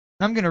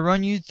I'm going to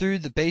run you through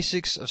the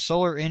basics of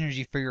solar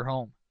energy for your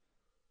home.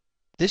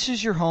 This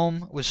is your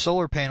home with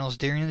solar panels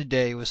during the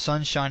day with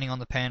sun shining on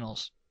the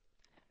panels.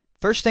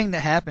 First thing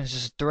that happens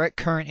is direct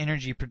current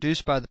energy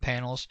produced by the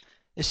panels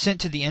is sent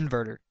to the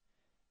inverter.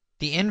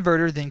 The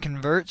inverter then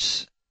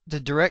converts the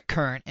direct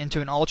current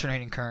into an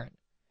alternating current.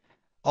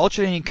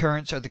 Alternating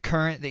currents are the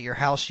current that your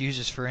house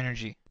uses for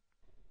energy.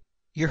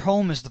 Your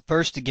home is the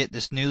first to get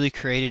this newly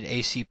created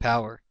AC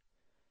power.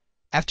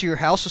 After your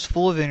house is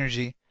full of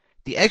energy,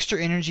 the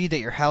extra energy that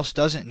your house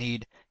doesn't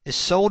need is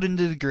sold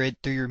into the grid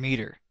through your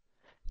meter.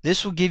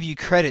 This will give you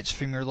credits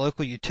from your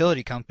local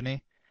utility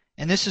company,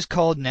 and this is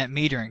called net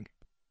metering.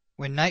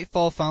 When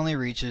nightfall finally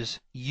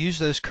reaches, you use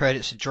those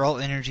credits to draw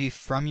energy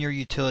from your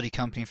utility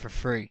company for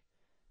free.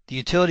 The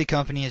utility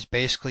company is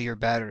basically your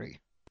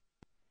battery.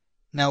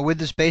 Now, with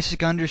this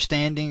basic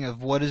understanding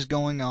of what is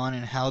going on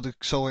and how the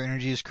solar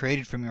energy is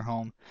created from your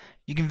home,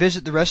 you can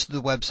visit the rest of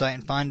the website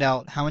and find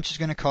out how much it's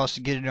going to cost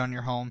to get it on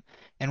your home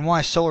and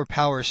why solar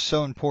power is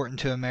so important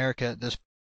to America at this point.